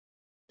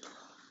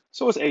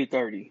So it's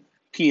 8:30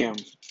 p.m.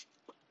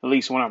 At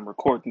least when I'm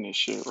recording this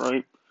shit,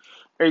 right?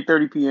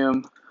 8:30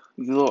 p.m.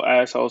 These little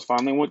assholes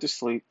finally went to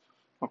sleep.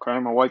 Okay,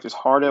 my wife is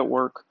hard at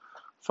work,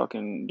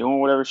 fucking doing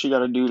whatever she got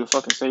to do to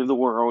fucking save the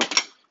world,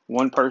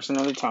 one person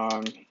at a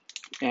time,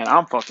 and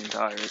I'm fucking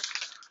tired.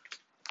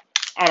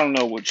 I don't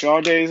know what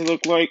y'all days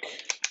look like,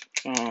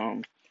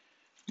 um,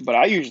 but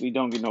I usually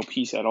don't get no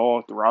peace at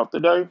all throughout the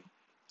day,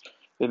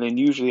 and then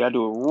usually I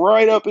do it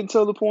right up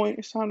until the point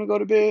it's time to go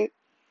to bed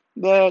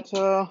that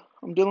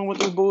I'm dealing with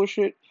this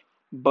bullshit.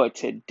 But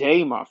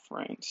today, my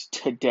friends,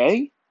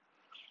 today,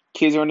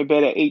 kids are in the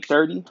bed at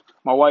 8:30.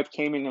 My wife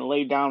came in and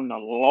laid down the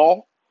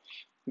law,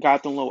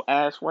 got them little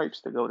ass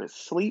wipes to go to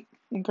sleep,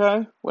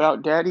 okay,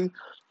 without daddy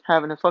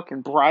having to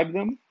fucking bribe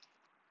them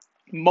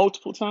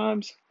multiple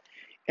times.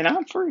 And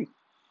I'm free.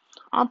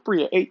 I'm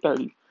free at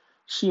 8:30.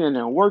 She in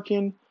there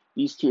working.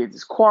 These kids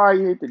is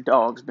quiet. The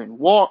dog's been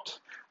walked.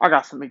 I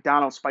got some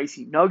McDonald's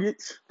spicy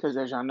nuggets because,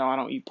 as y'all know, I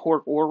don't eat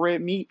pork or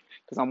red meat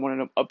because I'm one of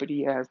them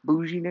uppity ass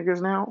bougie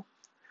niggas now.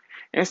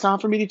 And it's time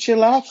for me to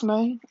chill out,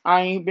 man.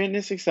 I ain't been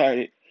this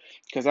excited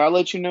because I'll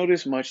let you know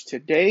this much.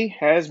 Today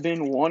has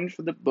been one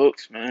for the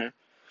books, man.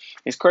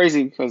 It's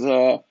crazy because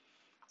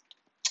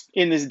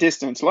in this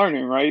distance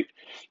learning, right?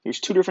 There's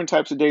two different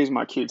types of days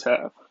my kids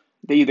have.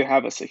 They either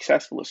have a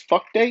successful as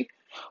fuck day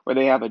or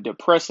they have a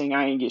depressing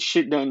I ain't get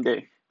shit done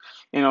day.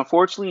 And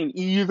unfortunately, in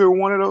either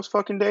one of those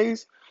fucking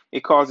days,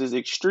 it causes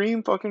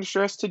extreme fucking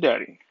stress to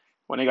daddy.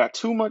 When they got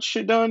too much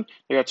shit done,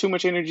 they got too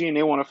much energy and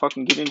they want to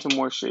fucking get into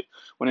more shit.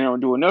 When they don't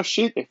do enough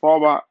shit, they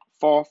fall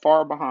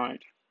far behind.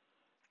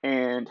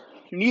 And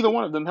neither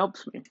one of them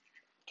helps me.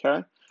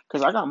 Okay?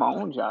 Because I got my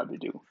own job to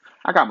do.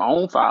 I got my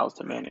own files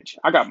to manage.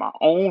 I got my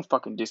own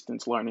fucking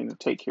distance learning to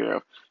take care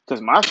of. Because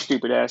my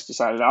stupid ass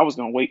decided I was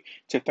going to wait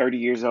to 30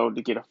 years old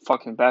to get a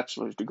fucking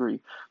bachelor's degree,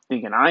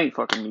 thinking I ain't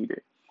fucking need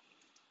it.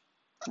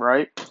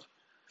 Right?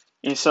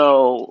 And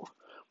so,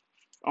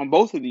 on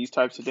both of these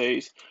types of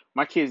days,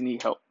 my kids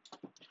need help.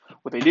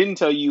 What they didn't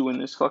tell you in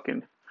this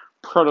fucking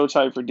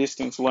prototype for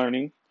distance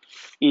learning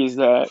is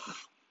that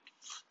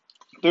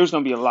there's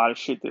going to be a lot of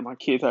shit that my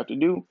kids have to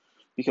do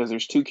because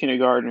there's two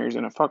kindergartners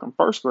and a fucking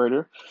first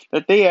grader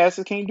that they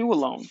asses can't do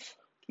alone.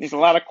 There's a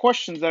lot of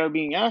questions that are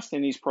being asked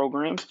in these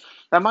programs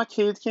that my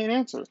kids can't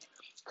answer.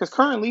 Because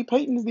currently,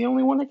 Peyton is the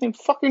only one that can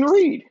fucking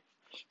read.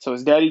 So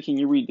it's daddy, can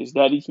you read this?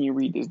 Daddy, can you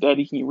read this?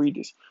 Daddy, can you read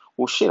this?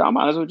 Well, shit, I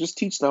might as well just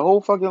teach the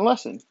whole fucking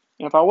lesson.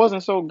 And if I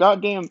wasn't so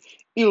goddamn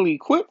ill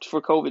equipped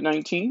for COVID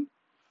 19,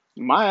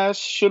 my ass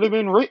should have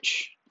been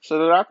rich so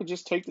that I could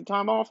just take the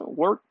time off and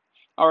work,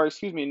 or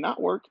excuse me,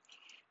 not work,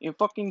 and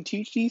fucking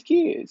teach these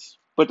kids.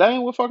 But that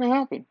ain't what fucking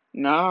happened.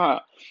 Nah,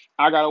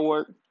 I gotta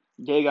work,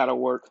 they gotta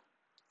work.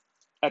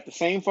 At the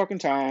same fucking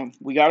time,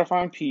 we gotta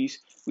find peace.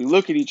 We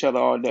look at each other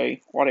all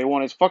day. All they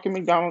want is fucking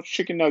McDonald's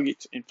chicken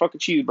nuggets and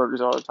fucking cheeseburgers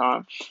all the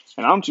time.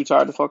 And I'm too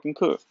tired to fucking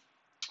cook.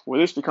 Where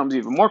this becomes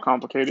even more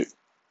complicated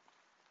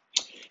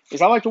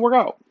is I like to work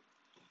out.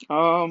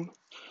 Um,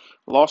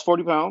 Lost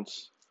 40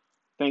 pounds.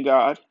 Thank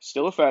God.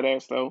 Still a fat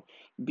ass though.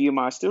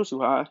 BMI still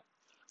too high.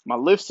 My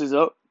lifts is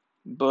up,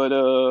 but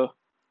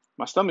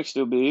my stomach's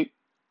still big.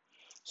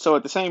 So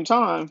at the same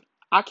time,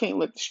 I can't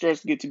let the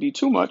stress get to be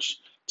too much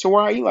to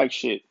where I eat like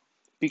shit.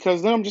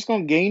 Because then I'm just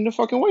gonna gain the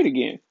fucking weight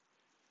again.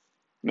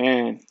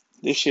 Man,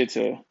 this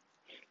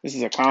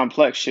is a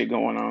complex shit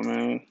going on,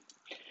 man.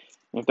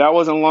 If that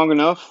wasn't long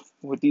enough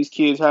with these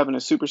kids having a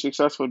super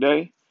successful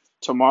day,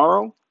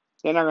 tomorrow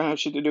they're not gonna have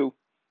shit to do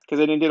because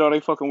they didn't did all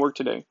their fucking work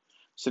today.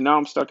 So now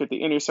I'm stuck at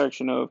the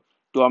intersection of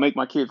do I make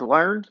my kids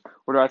learn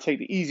or do I take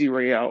the easy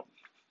way out,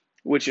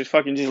 which is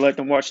fucking just let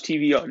them watch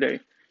TV all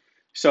day.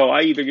 So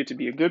I either get to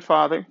be a good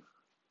father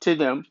to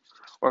them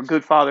or a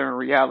good father in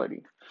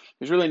reality.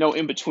 There's really no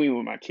in between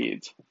with my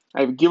kids.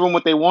 I either give them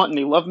what they want and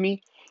they love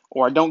me,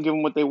 or I don't give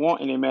them what they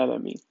want and they're mad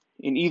at me.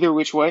 In either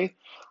which way,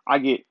 I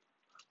get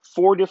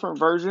four different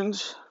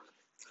versions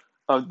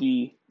of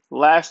the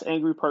last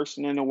angry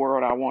person in the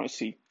world I want to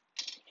see,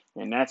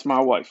 and that's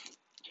my wife.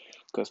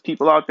 Because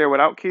people out there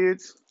without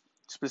kids,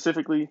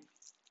 specifically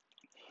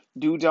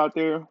dudes out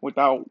there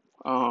without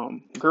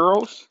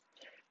girls,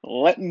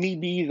 let me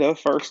be the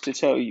first to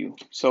tell you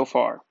so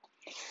far.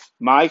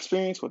 My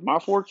experience with my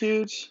four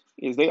kids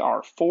is they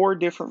are four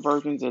different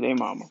versions of their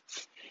mama.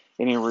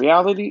 And in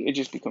reality, it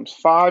just becomes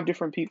five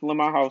different people in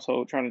my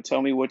household trying to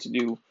tell me what to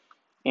do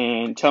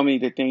and tell me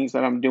the things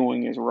that I'm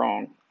doing is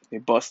wrong. They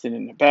busting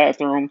in the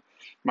bathroom.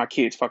 My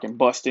kids fucking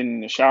busting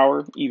in the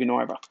shower, even though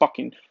I have a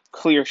fucking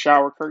clear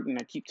shower curtain.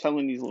 I keep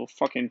telling these little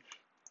fucking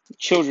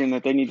children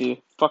that they need to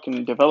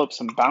fucking develop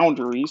some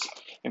boundaries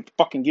and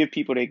fucking give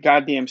people their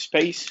goddamn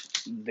space.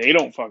 They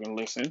don't fucking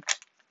listen.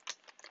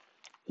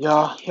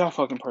 Y'all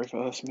fucking pray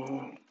for us,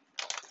 man.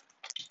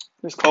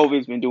 This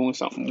COVID's been doing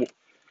something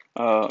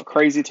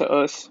crazy to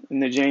us in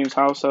the James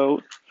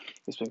household.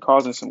 It's been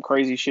causing some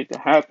crazy shit to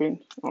happen,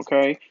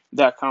 okay?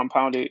 That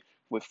compounded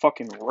with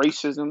fucking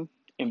racism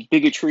and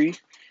bigotry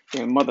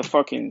and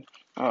motherfucking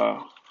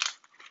uh,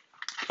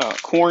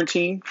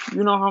 quarantine.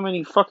 You know how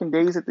many fucking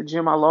days at the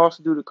gym I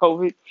lost due to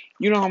COVID?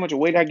 You know how much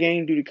weight I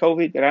gained due to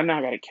COVID that I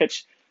now got to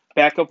catch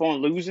Back up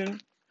on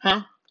losing,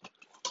 huh?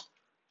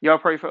 Y'all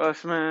pray for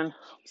us, man.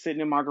 I'm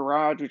sitting in my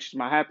garage, which is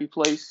my happy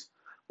place,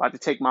 about to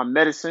take my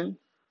medicine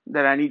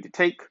that I need to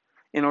take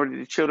in order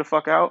to chill the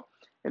fuck out.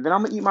 And then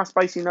I'm gonna eat my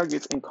spicy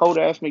nuggets and cold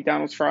ass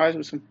McDonald's fries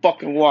with some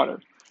fucking water.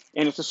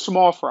 And it's a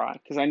small fry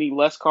because I need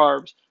less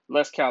carbs,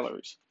 less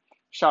calories.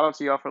 Shout out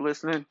to y'all for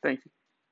listening. Thank you.